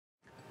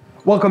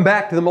Welcome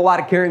back to the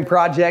Melodic Caring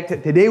Project.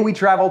 Today we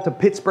travel to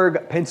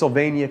Pittsburgh,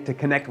 Pennsylvania to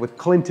connect with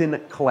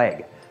Clinton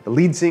Clegg, the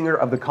lead singer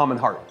of the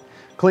Commonheart.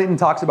 Clinton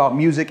talks about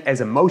music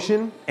as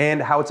emotion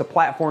and how it's a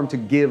platform to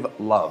give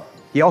love.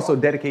 He also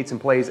dedicates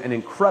and plays an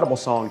incredible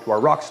song to our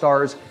rock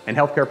stars and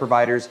healthcare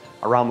providers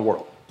around the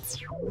world.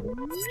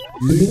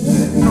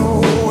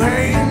 No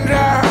angel.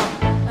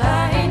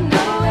 I ain't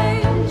no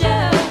angel.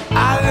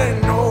 I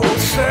ain't no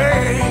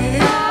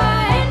saint.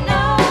 I ain't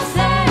no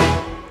saint.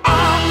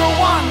 I'm the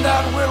one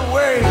that will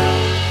wait.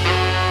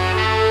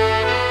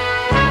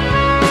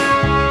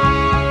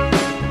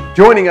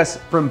 Joining us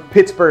from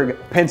Pittsburgh,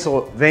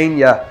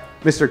 Pennsylvania,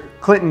 Mr.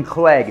 Clinton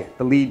Clegg,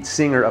 the lead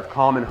singer of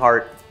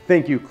Commonheart.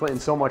 Thank you, Clinton,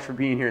 so much for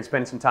being here and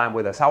spending some time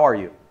with us. How are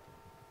you?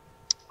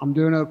 I'm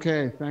doing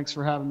okay. Thanks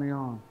for having me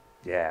on.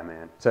 Yeah,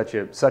 man. Such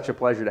a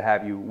pleasure to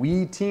have you.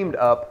 We teamed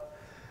up,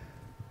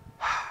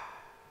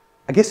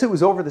 I guess it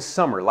was over the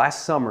summer,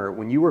 last summer,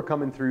 when you were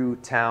coming through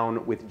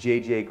town with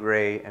JJ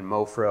Gray and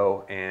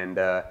Mofro, and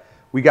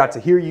we got to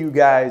hear you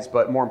guys,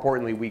 but more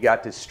importantly, we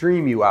got to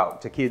stream you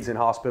out to kids in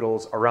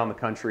hospitals around the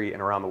country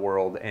and around the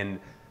world. And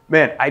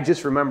man, I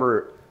just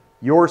remember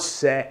your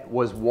set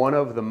was one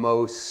of the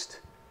most,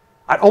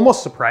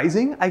 almost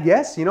surprising, I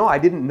guess. You know, I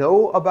didn't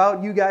know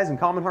about you guys in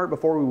Commonheart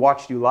before we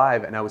watched you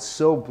live, and I was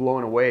so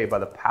blown away by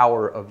the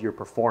power of your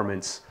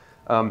performance.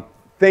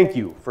 Thank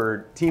you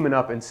for teaming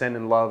up and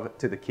sending love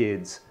to the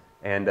kids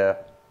and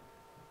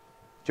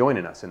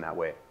joining us in that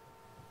way.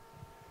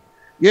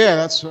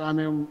 Yeah,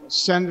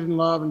 sending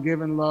love and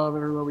giving love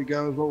everywhere we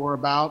go is what we're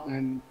about.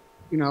 And,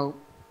 you know,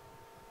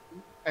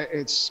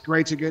 it's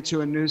great to get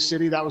to a new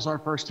city. That was our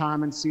first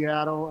time in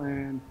Seattle,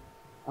 and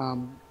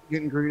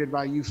getting greeted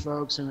by you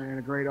folks and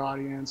a great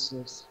audience.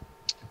 It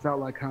felt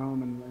like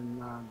home,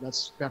 and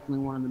that's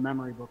definitely one in the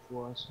memory book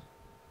for us.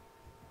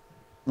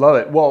 Love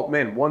it. Well,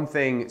 man, one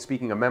thing,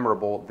 speaking of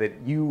memorable, that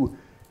you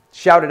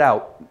shouted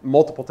out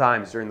multiple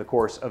times during the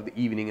course of the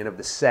evening and of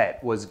the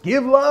set was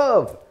 "Give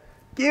love!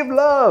 Give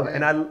love!" Yeah.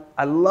 And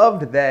I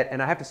loved that,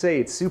 and I have to say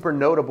it's super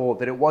notable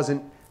that it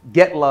wasn't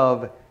get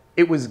love,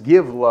 it was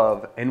give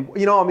love. And,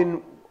 you know, I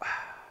mean,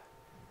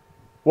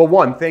 well,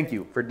 one, thank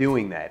you for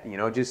doing that. You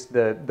know, just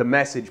the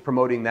message,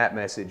 promoting that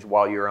message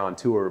while you're on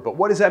tour. But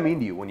what does that mean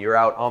to you when you're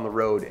out on the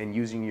road and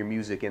using your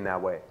music in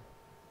that way?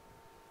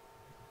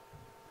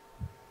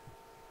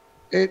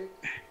 It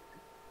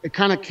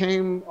kind of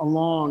came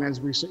along as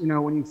we, you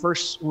know, when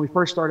we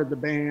first started the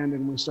band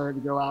and we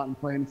started to go out and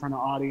play in front of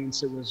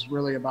audience, it was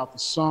really about the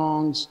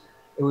songs.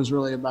 It was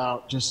really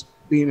about just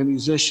being a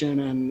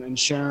musician and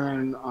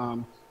sharing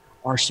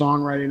our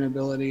songwriting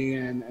ability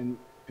and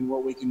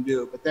what we can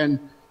do. But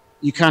then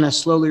you kind of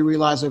slowly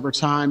realize over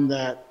time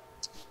that,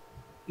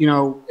 you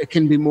know, it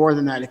can be more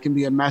than that. It can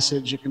be a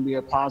message. It can be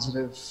a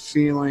positive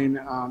feeling.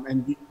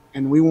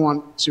 And we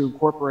want to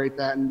incorporate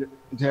that into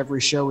every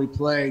show we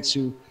play,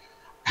 to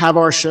have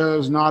our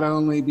shows not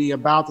only be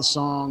about the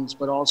songs,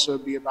 but also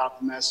be about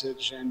the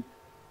message. And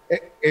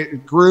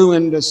it grew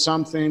into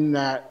something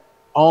that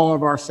all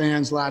of our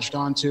fans latched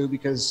onto,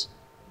 because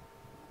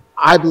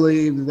I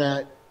believe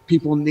that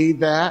people need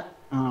that.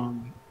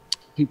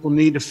 People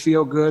need to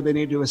feel good. They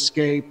need to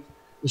escape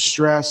the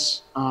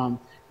stress, and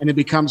it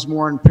becomes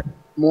more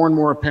and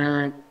more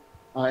apparent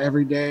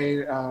every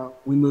day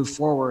we move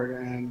forward.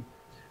 And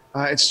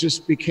it's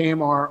just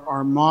became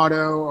our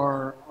motto,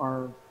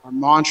 our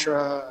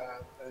mantra.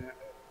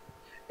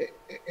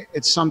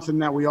 It's something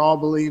that we all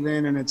believe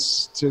in, and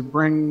it's to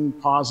bring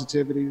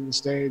positivity to the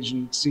stage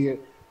and see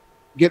it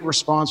get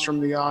response from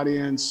the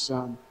audience.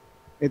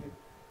 It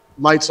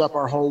lights up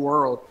our whole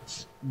world.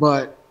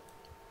 But,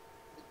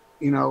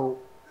 you know,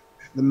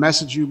 the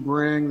message you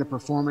bring, the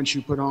performance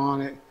you put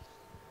on it,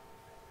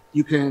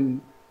 you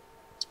can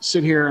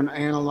sit here and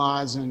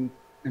analyze and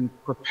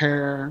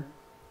prepare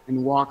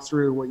and walk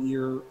through what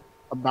you're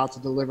about to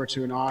deliver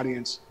to an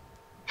audience.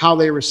 How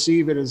they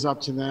receive it is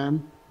up to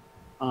them,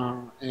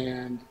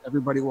 and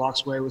everybody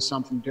walks away with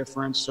something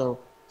different. So,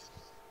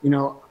 you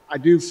know, I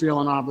do feel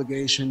an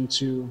obligation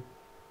to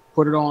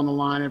put it all on the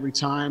line every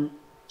time,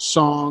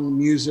 song,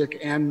 music,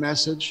 and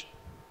message,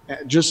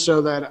 just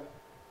so that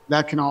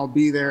that can all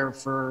be there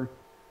for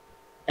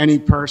any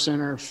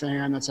person or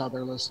fan that's out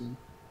there listening.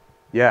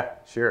 Yeah,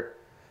 sure.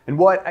 And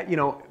what, you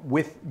know,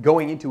 with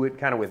going into it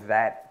kind of with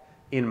that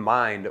in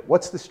mind,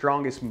 what's the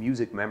strongest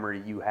music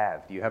memory you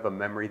have? Do you have a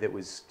memory that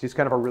was just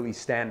kind of a really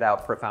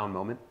standout, profound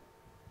moment?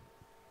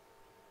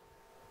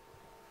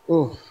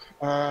 Oh,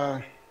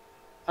 I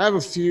have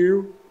a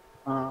few,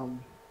 you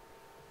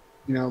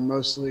know,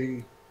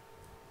 mostly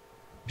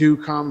do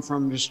come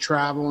from just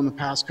travel in the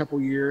past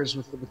couple years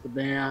with the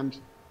band.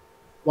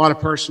 A lot of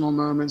personal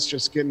moments,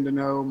 just getting to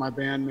know my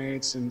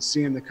bandmates and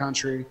seeing the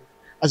country.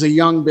 As a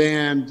young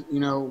band,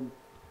 you know,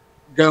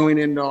 going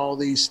into all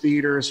these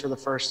theaters for the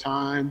first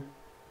time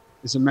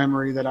is a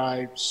memory that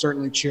I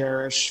certainly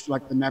cherish,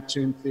 like the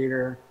Neptune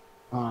Theatre.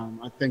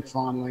 I think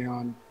fondly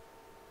on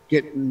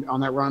getting on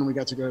that run. We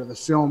got to go to the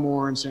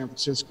Fillmore in San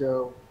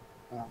Francisco.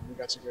 We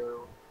got to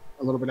go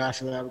a little bit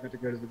after that. We got to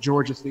go to the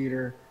Georgia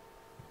Theater.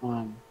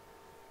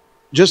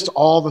 just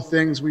all the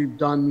things we've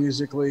done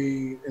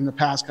musically in the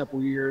past couple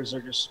of years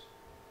are just,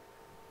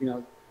 you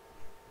know,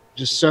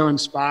 just so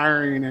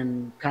inspiring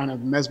and kind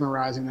of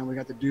mesmerizing that we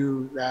got to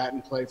do that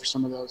and play for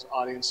some of those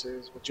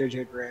audiences with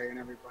JJ Gray and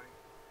everybody.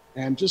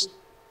 And just,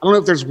 I don't know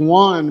if there's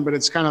one, but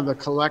it's kind of the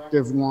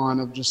collective one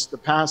of just the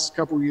past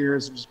couple of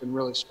years have just been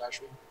really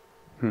special.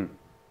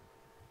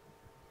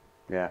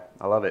 Yeah,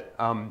 I love it.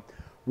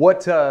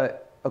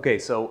 Okay,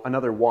 so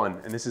another one,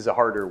 and this is a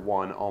harder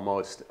one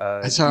almost.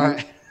 That's all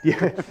right.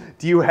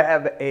 Do you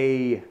have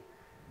a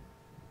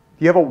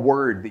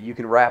word that you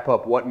can wrap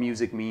up what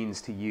music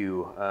means to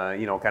you?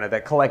 You know, kind of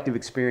that collective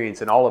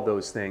experience and all of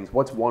those things.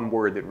 What's one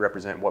word that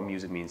represent what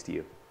music means to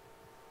you?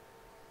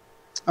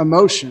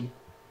 Emotion.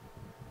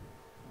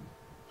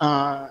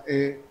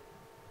 It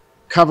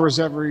covers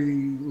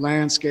every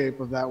landscape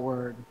of that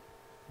word.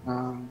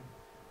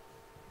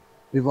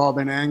 We've all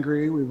been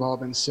angry, we've all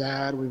been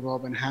sad, we've all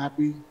been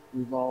happy,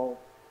 we've all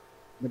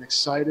been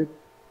excited,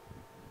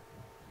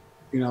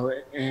 you know,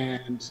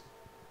 and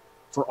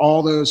for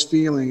all those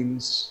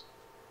feelings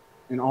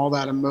and all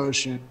that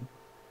emotion,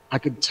 I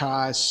could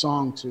tie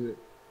song to it.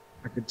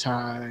 I could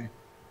tie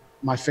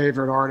my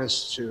favorite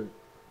artist to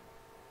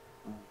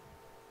it.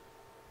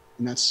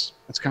 And that's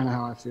kind of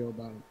how I feel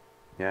about it.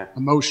 Yeah.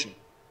 Emotion.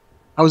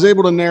 I was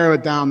able to narrow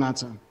it down that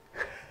time.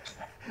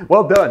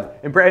 Well done,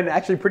 and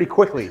actually pretty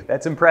quickly.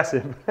 That's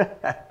impressive.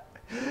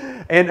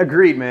 And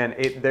agreed, man.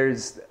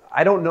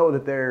 I don't know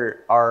that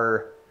there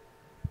are.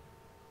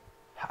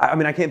 I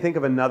mean, I can't think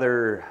of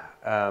another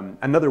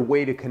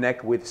way to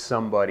connect with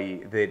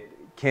somebody that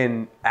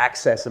can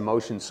access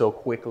emotion so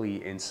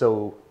quickly and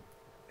so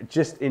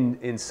just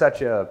in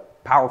such a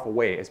powerful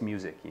way as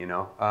music. You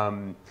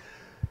know.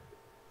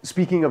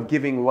 Speaking of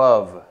giving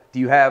love, do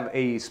you have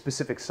a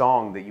specific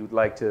song that you'd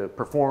like to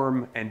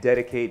perform and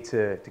dedicate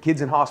to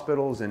kids in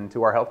hospitals and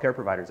to our healthcare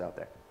providers out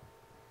there?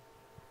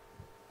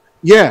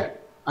 Yeah,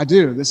 I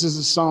do. This is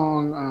a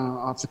song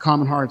off the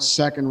Commonheart's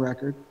second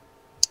record.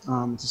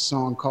 It's a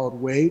song called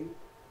Wait,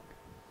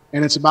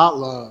 and it's about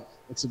love.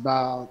 It's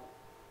about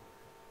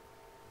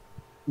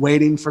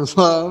waiting for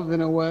love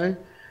in a way.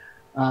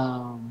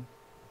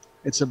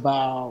 It's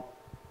about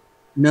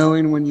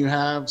knowing when you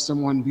have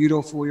someone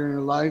beautiful in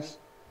your life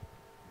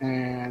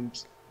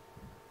and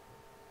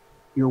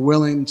you're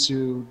willing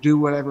to do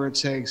whatever it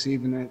takes,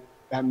 even if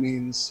that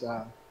means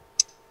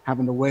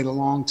having to wait a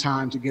long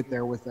time to get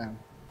there with them.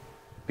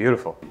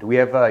 Beautiful. Do we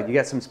have, you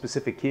got some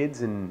specific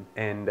kids and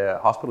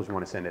hospitals you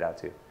want to send it out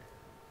to?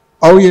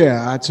 Oh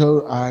yeah,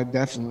 I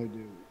definitely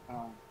do.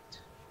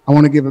 I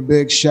want to give a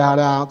big shout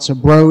out to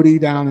Brody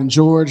down in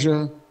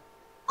Georgia,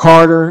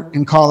 Carter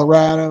in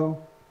Colorado,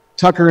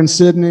 Tucker in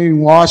Sydney in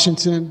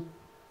Washington,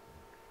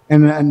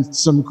 and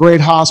some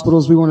great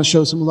hospitals we want to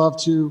show some love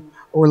to.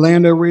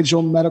 Orlando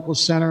Regional Medical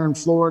Center in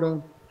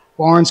Florida,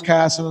 Barnes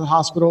Castle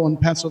Hospital in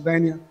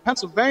Pennsylvania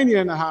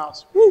in the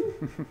house. Woo.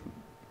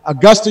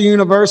 Augusta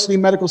University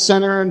Medical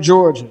Center in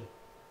Georgia.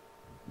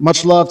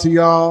 Much love to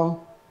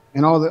y'all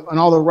and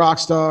all the rock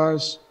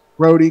stars,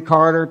 Brody,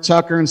 Carter,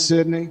 Tucker, and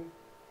Sydney.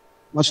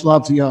 Much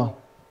love to y'all.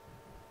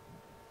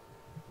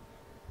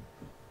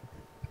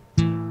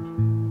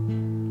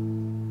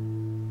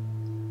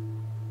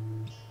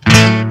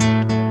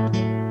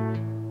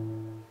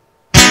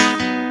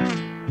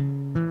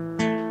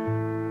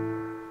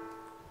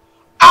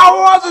 I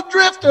was a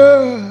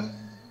drifter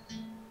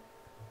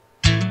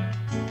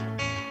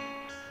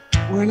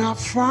when I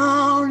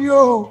found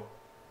you.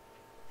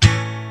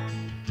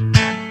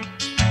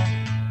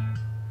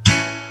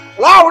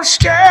 Well, I was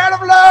scared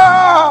of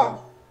love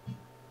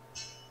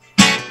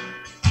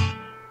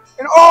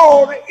and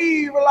all the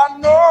evil I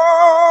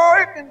know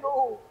it can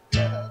do.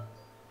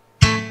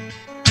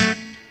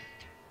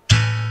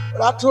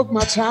 But I took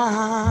my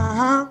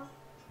time.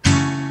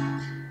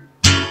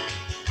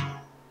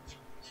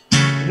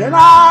 Then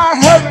I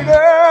hurried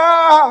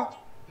up.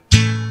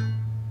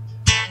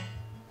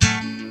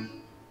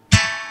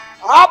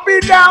 I'll be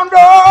down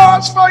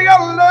doors for your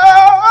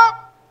love.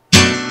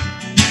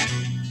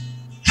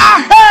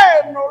 I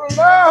had no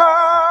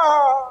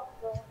love.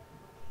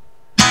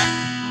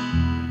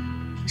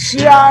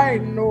 See, I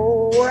ain't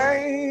no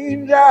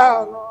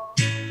angel.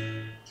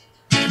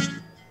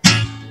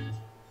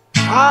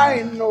 I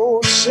ain't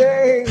no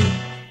saint.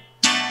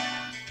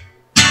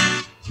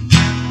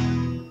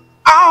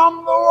 I'm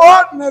the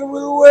one that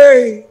will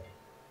wait.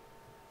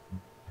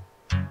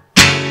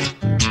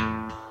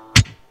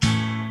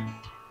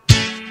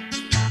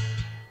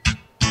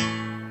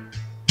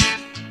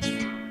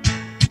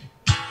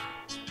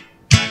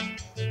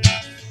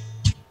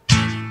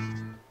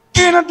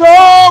 In a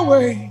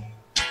doorway,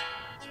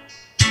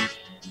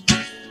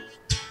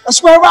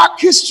 that's where I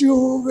kissed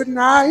you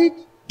goodnight.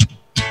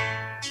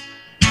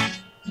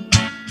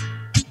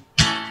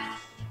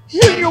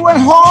 Then you went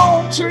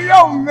home to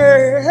your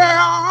man.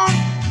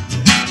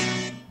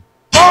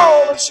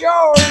 Oh, but you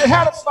already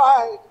had a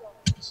fight.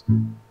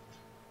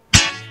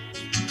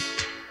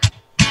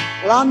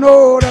 Well, I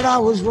know that I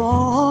was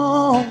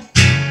wrong,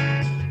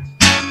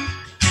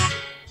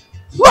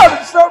 but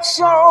it felt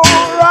so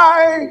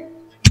right.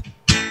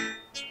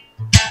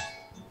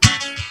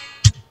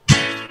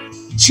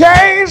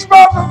 Change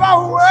both of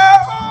our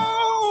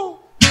world,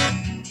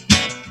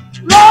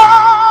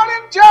 Lord,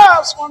 in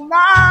just one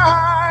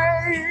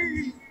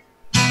night.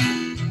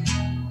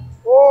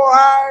 Oh,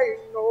 I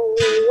ain't no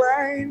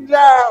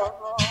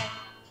angel,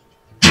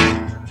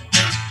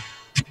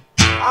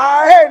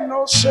 I ain't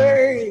no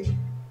saint.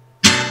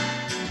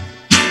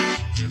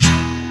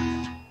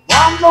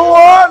 I'm the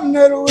one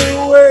that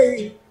will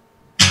wait.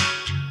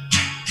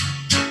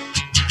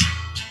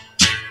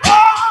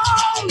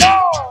 Oh,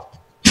 Lord,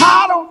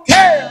 I don't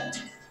care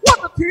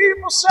what the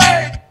people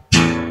say.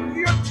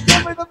 You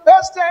give me the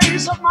best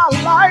days of my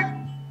life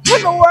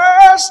with the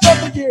worst of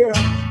the year.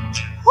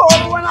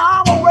 Oh, when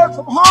I'm away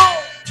from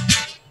home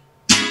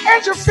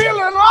and you're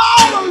feeling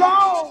all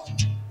alone,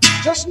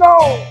 just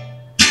know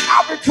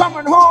I'll be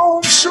coming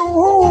home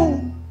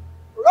soon.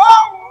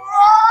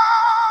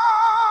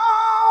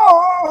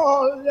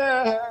 Oh,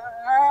 yeah.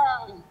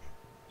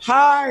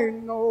 I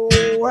ain't no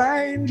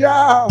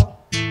angel,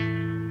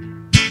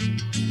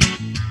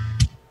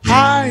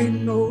 I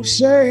ain't no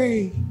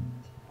saint,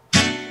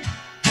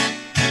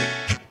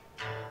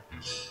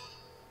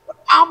 but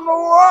I'm the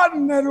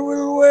one that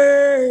will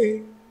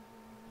wait.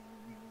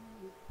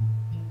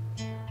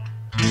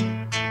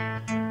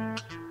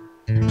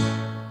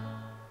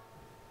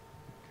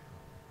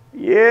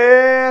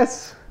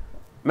 Yes,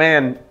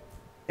 man,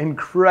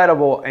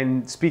 incredible.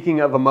 And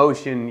speaking of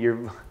emotion,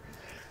 your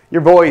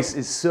voice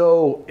is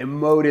so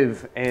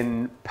emotive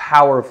and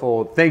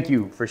powerful. Thank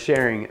you for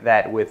sharing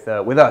that with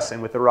us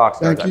and with the rock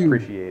stars. I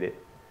appreciate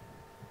it.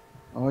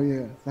 Oh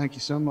yeah, thank you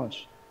so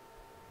much.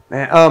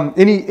 Man,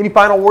 any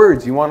final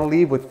words you want to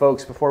leave with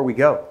folks before we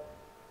go?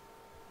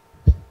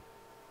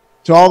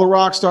 To all the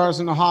rock stars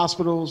in the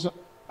hospitals,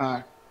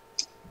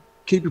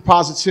 keep your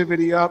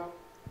positivity up.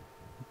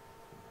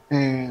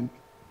 And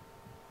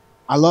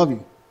I love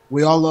you.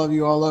 We all love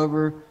you all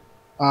over.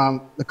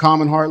 The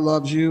Commonheart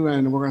loves you,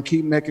 and we're going to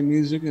keep making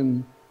music,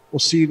 and we'll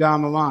see you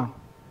down the line.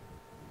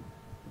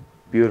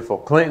 Beautiful.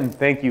 Clinton,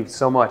 thank you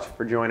so much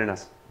for joining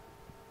us.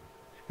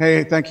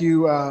 Hey, thank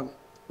you.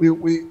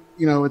 You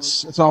know,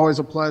 it's always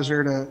a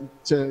pleasure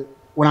to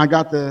when I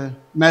got the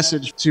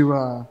message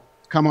to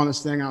come on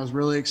this thing, I was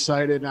really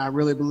excited, and I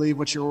really believe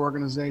what your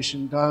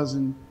organization does,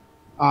 and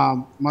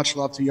much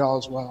love to y'all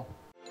as well.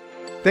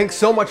 Thanks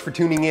so much for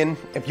tuning in.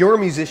 If you're a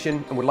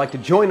musician and would like to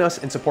join us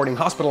in supporting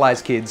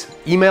hospitalized kids,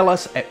 email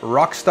us at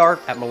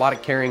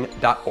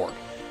rockstar@melodiccaring.org.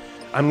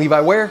 I'm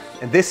Levi Ware,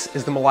 and this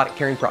is the Melodic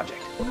Caring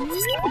Project.